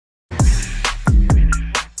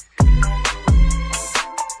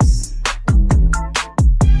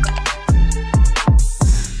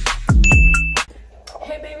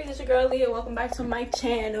yeah, welcome back to my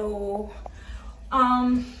channel.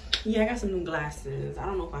 Yeah, I got some new glasses. I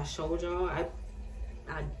don't know if I showed y'all. I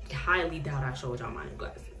highly doubt I showed y'all my new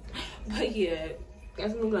glasses. But yeah,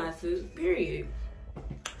 got some new glasses, period.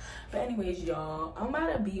 But anyways, y'all, I'm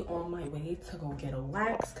about to be on my way to go get a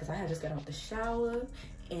wax because I had just got out the shower,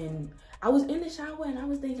 and I was in the shower and I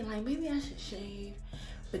was thinking like maybe I should shave.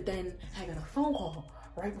 But then I got a phone call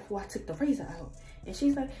right before I took the razor out, and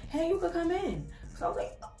she's like, hey, you could come in. So I was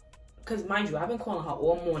like, because mind you, I've been calling her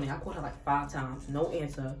all morning. I called her like 5 times, no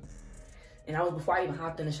answer. And I was before I even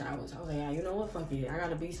hopped in the shower. So I was like, yeah, you know what, fuck it. I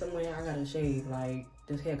gotta be somewhere, I gotta shave. Like,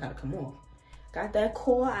 this hair gotta come off. Got that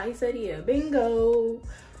core, I said, yeah, bingo.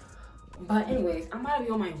 But anyways, I'm about to be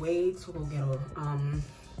on my way to go get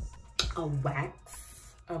a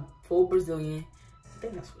wax, a full Brazilian. I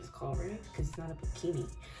think that's what it's called, right? Because it's not a bikini.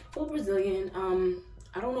 Full Brazilian.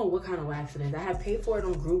 I don't know what kind of wax it is. I had paid for it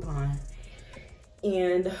on Groupon.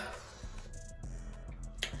 And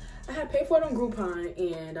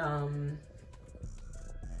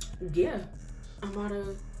yeah, I'm about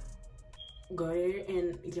to go there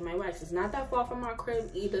and get my wax. It's not that far from my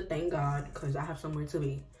crib either, thank God, because I have somewhere to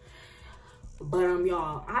be. But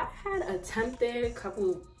y'all, I had attempted a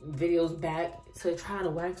couple videos back to try to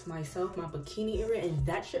wax myself, my bikini area, and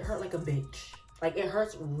that shit hurt like a bitch. Like, it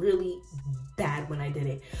hurts really bad when I did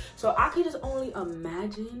it. So I could just only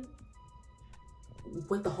imagine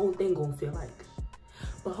what the whole thing gonna feel like.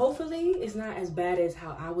 But hopefully it's not as bad as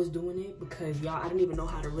how I was doing it, because y'all, I didn't even know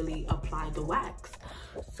how to really apply the wax.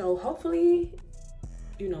 So hopefully,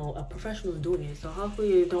 you know, a professional is doing it, so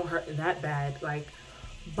hopefully it don't hurt that bad. Like,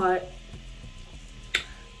 but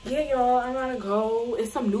yeah, y'all, I'm gonna go.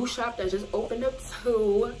 It's some new shop that just opened up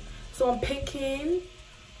too, so I'm picking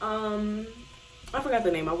I forgot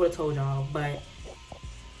the name, I would have told y'all, but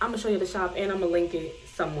I'm gonna show you the shop and I'm gonna link it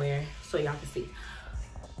somewhere so y'all can see.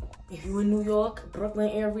 If you in New York, Brooklyn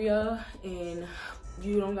area, and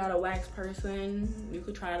you don't got a wax person, you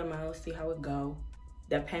could try them out, see how it go,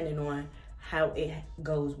 depending on how it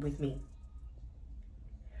goes with me.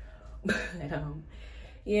 But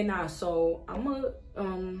yeah, nah, so I'm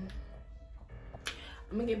gonna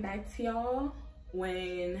get back to y'all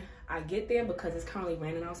when I get there, because it's currently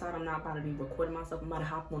raining outside. I'm not about to be recording myself. I'm about to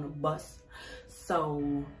hop on a bus,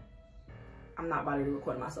 so I'm not about to be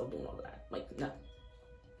recording myself doing all of that. Like, no.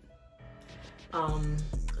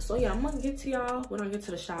 So yeah, I'm gonna get to y'all when I get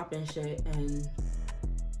to the shop and shit, and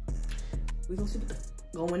we gonna see what's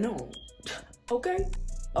going on. Okay?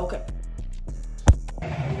 Okay.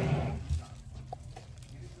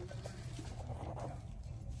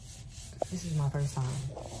 This is my first time.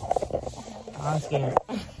 I'm scared.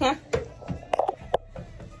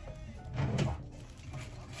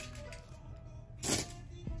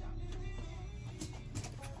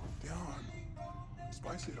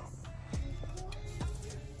 Spice it up.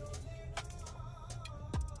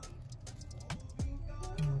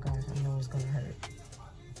 Oh my gosh, I know it's gonna hurt.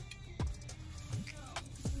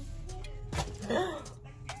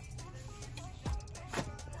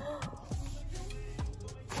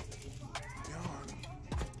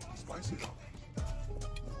 Spice it up.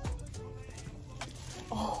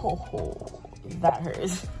 Oh, that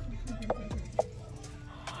hurts.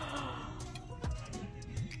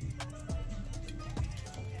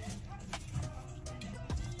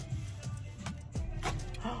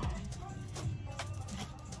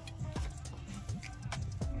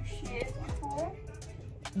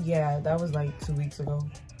 Yeah, that was like 2 weeks ago.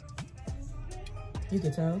 You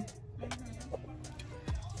could tell.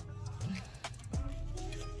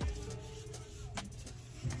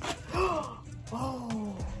 Oh.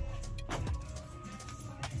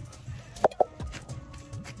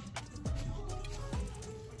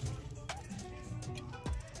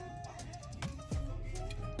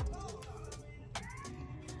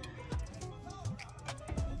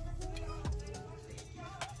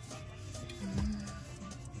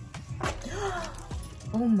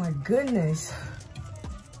 Oh my goodness.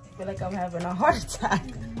 I feel like I'm having a heart attack.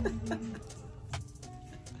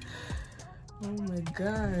 Oh my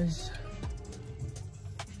gosh.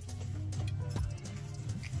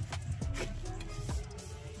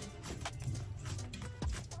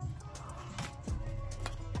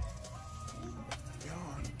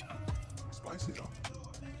 Spice it up.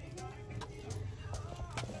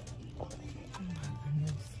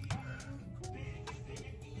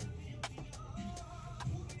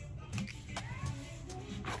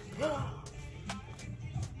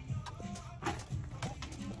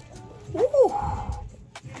 Ooh.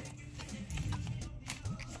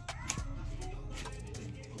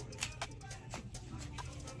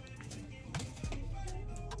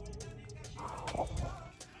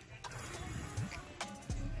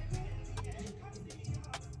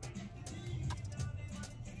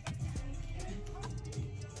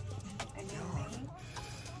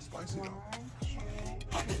 Spice it up. 1, 2,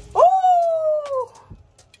 3. Oh!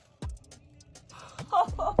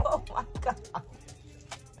 Oh my God.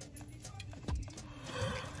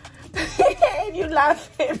 You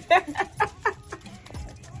laughing?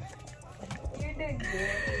 You did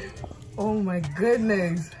good. Oh my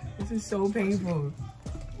goodness. This is so painful.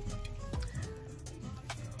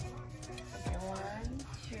 Okay, 1,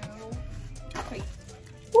 2, 3.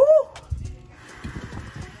 Woo!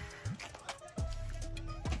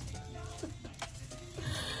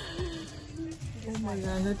 Oh my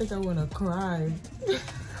God, I think I want to cry.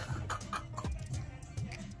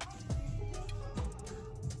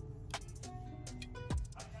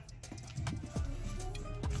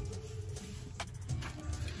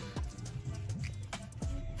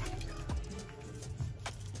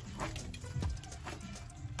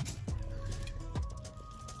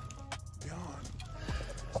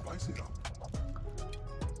 Spice it up.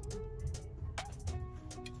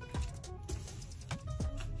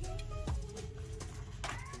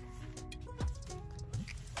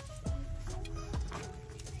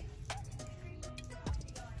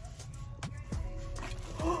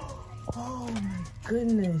 Oh my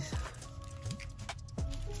goodness.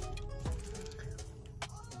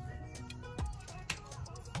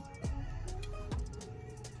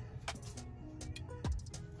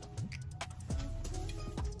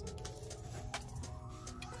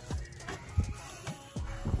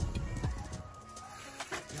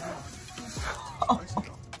 Spice it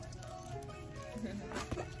up.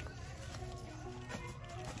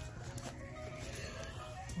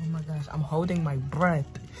 Oh my gosh, I'm holding my breath.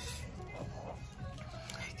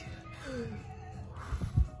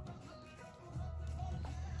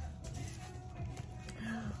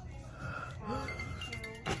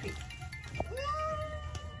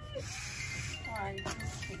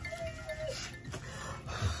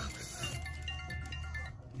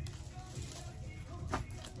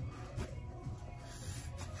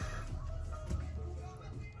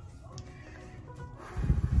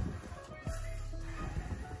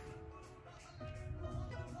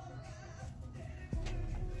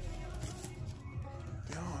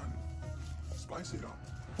 Spice it up.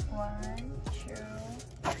 1, 2.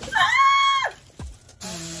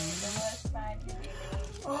 The worst part you did.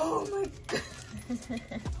 Oh my God.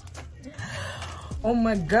 Oh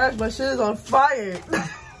my gosh, my shit is on fire.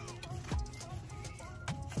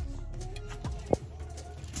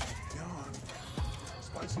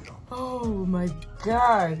 Spice it up. Oh my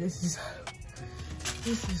God, this is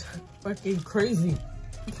fucking crazy.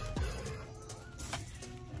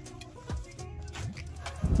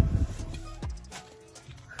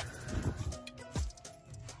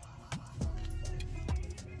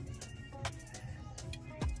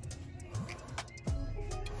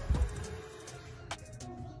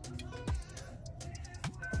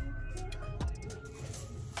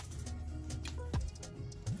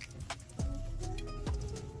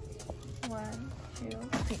 One, two,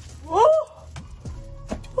 three. Oh!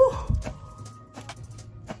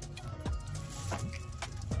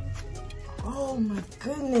 Oh my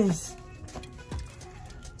goodness.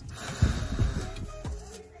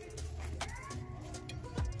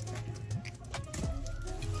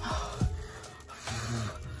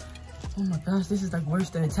 Oh my gosh, this is like worse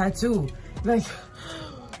than a tattoo. Like,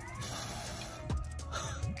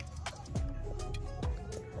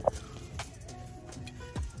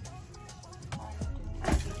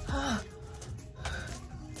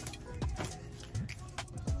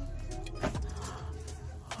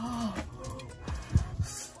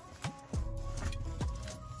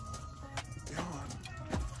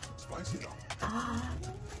 Spice it up. oh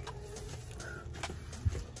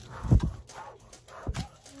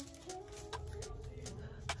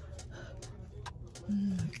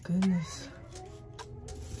my goodness.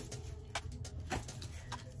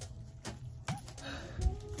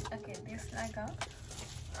 Okay, this leg up.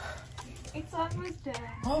 It's almost done.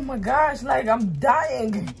 Oh my gosh, like I'm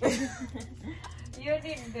dying. You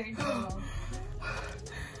did good job.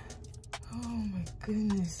 Oh my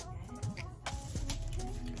goodness.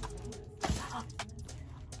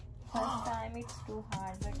 First time it's too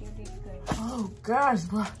hard, but you did good. Oh gosh,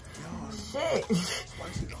 bro. Shit.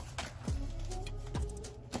 Spice it up.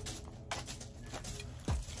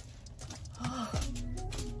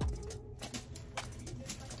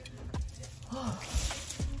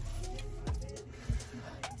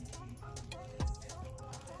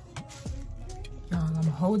 Y'all, I'm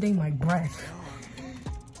holding my breath.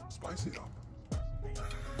 Spice it up.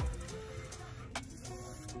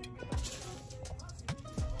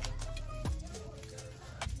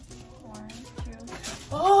 One, two.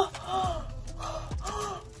 Oh!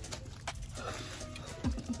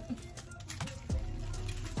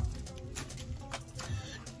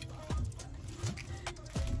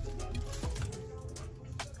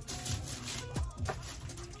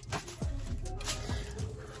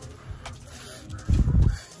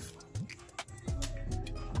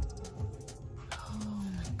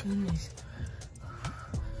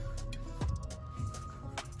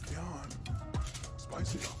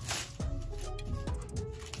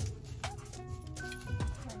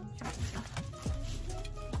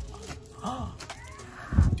 Oh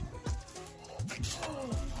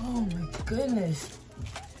my goodness.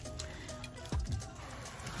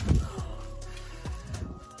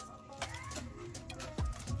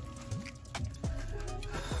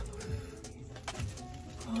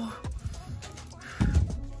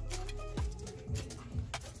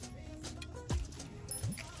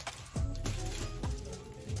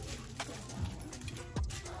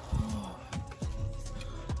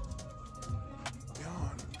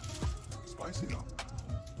 Spice it up.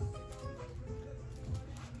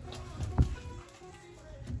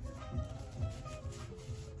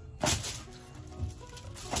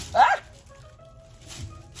 Ah!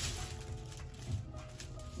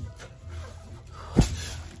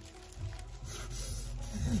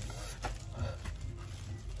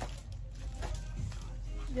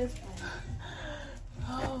 Just fine.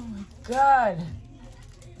 Oh my God.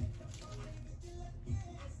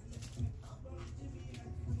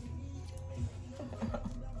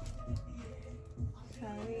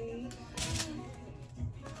 Sorry.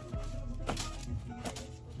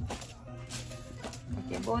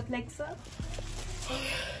 Okay, both legs up.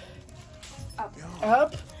 Up.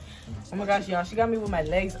 Up? Oh my gosh, y'all, she got me with my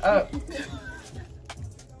legs up.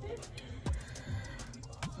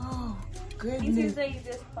 Oh, This goodness. is the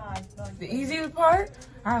easiest part. Don't The worry. easiest part?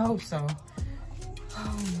 I hope so.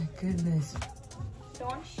 Oh my goodness.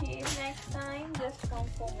 Don't shave next time. Just come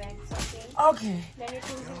for wax, okay? Okay. Then it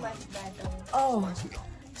will be much better. Oh, Spice it up.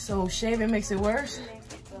 so shaving makes it worse? Make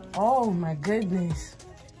it Oh my goodness.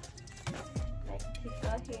 like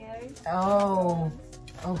thicker hairs. Oh,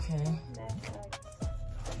 okay. That hurts.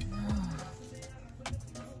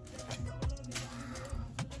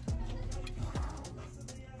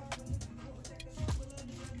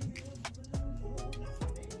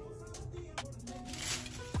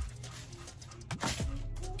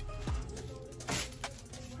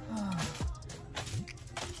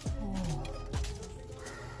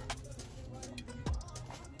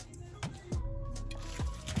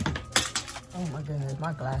 Oh my goodness,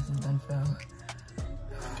 my glasses done fell.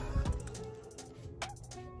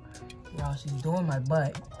 Y'all, she's doing my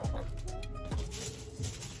butt.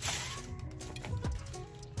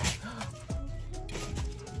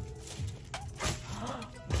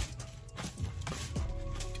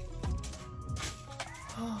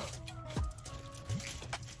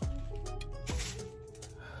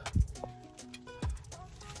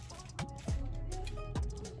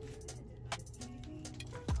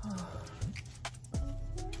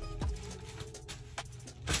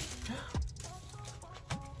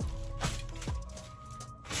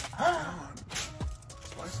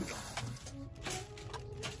 Spice it up.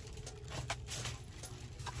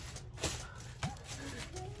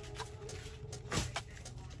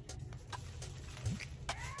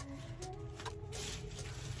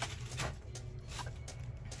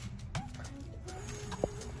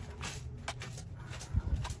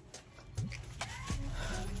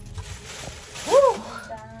 Woo!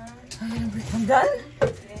 Done. I'm done?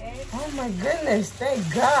 Great. Oh my goodness,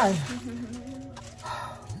 thank God.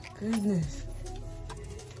 Oh my goodness.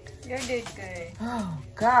 You did good. Oh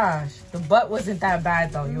gosh, the butt wasn't that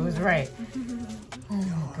bad though. You was right. Oh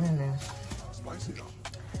my goodness. Spice it up.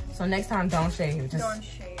 So next time, don't shave. Just Don't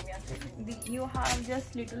shave. Yeah. You have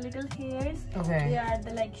just little hairs. They okay. are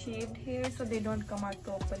the like shaved hairs, so they don't come out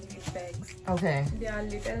properly with bags. Okay. They are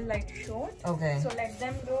little like short. Okay. So let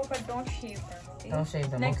them grow, but don't shave them. Okay. Don't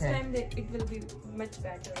shave them. Next Okay. time it will be much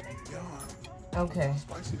better. Like Okay.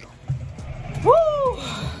 Spice it up. Woo!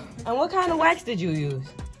 And what kind of wax did you use?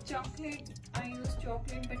 chocolate. I use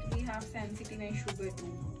chocolate, but we have sensitive and sugar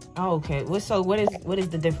too. Oh, okay. What is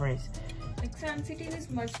the difference? Like sensitive is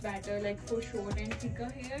much better, like for short and thicker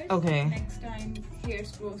hairs. Okay. Next time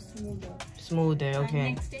hairs grow smoother. Smoother. And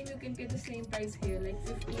Okay. next time you can get the same price hair, like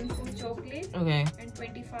 15 for chocolate Okay. and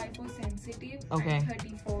 25 for sensitive. Okay. And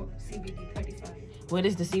 30 for CBD. 35. What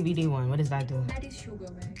is the CBD one? What does that do? That is sugar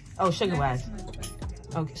wax. Oh, sugar That wax. is much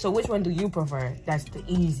better. Okay. So which one do you prefer? That's the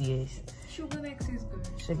easiest. Sugar wax is good.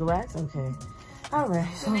 Sugar wax. Okay. All right.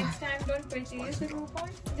 So So. next time don't purchase the Groupon,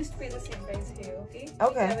 just pay the same price here, okay?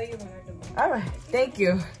 Okay. Whatever you want to do. All right. Thank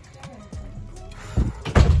you.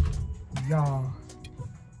 Y'all,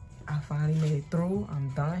 I finally made it through. I'm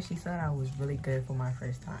done. She said I was really good for my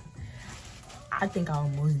first time. I think I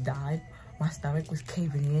almost died. My stomach was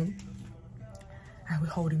caving in. I was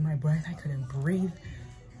holding my breath. I couldn't breathe.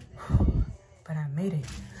 But I made it.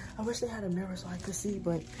 I wish they had a mirror so I could see,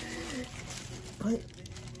 but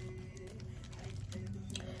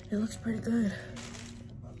it looks pretty good.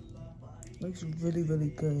 Looks really, really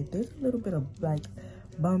good. There's a little bit of like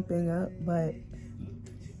bumping up, but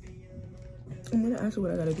I'm gonna ask her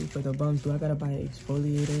what I gotta do for the bumps. Do I gotta buy an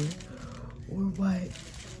exfoliator or what?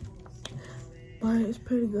 But it's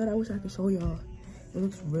pretty good. I wish I could show y'all. It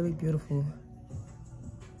looks really beautiful.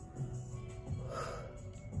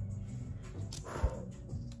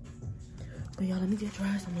 But y'all, let me get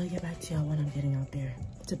dressed. I'm gonna get back to y'all when I'm getting out there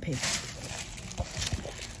to pick.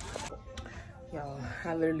 Y'all,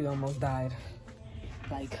 I literally almost died.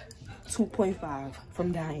 Like 2.5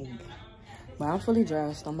 from dying. But I'm fully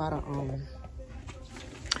dressed. I'm about to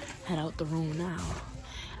head out the room now.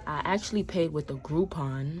 I actually paid with the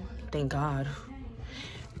Groupon, thank God.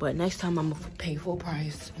 But next time I'm gonna pay full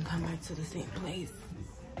price and come back to the same place.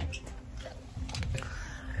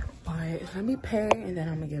 Alright, let me pay and then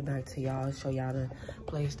I'm gonna get back to y'all, show y'all the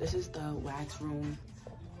place. This is the wax room.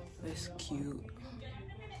 It's cute.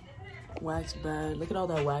 Wax bed. Look at all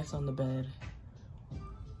that wax on the bed.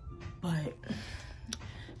 But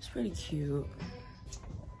it's pretty cute.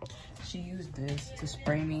 She used this to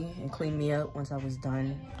spray me and clean me up once I was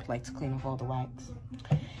done, like to clean off all the wax.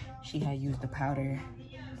 She had used the powder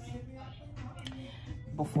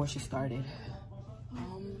before she started.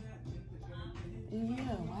 And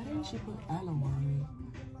yeah, why didn't she put alum on me?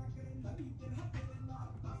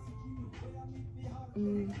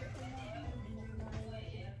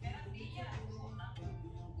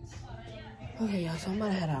 Okay, y'all, so I'm about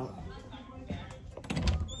to head out.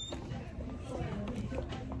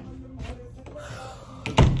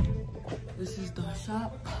 This is the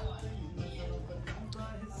shop.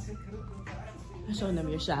 I'm showing them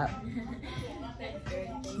your shop.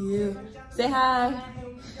 Cute. Say hi.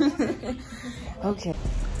 Okay.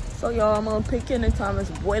 So y'all, I'm gonna pick in Thomas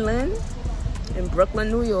Boylan in Brooklyn,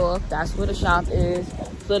 New York. That's where the shop is.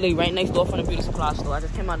 It's literally right next door from the beauty supply store. I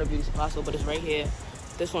just came out of the beauty supply store, but it's right here.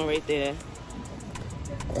 This one right there.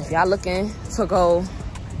 If y'all looking to go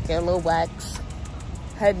get a little wax,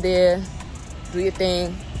 head there, do your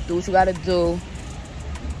thing, do what you gotta do.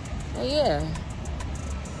 And yeah.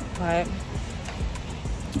 Alright.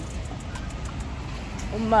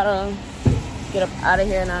 I'm about to get up out of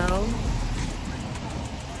here now.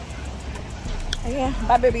 And yeah,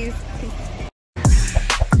 bye babies. Peace.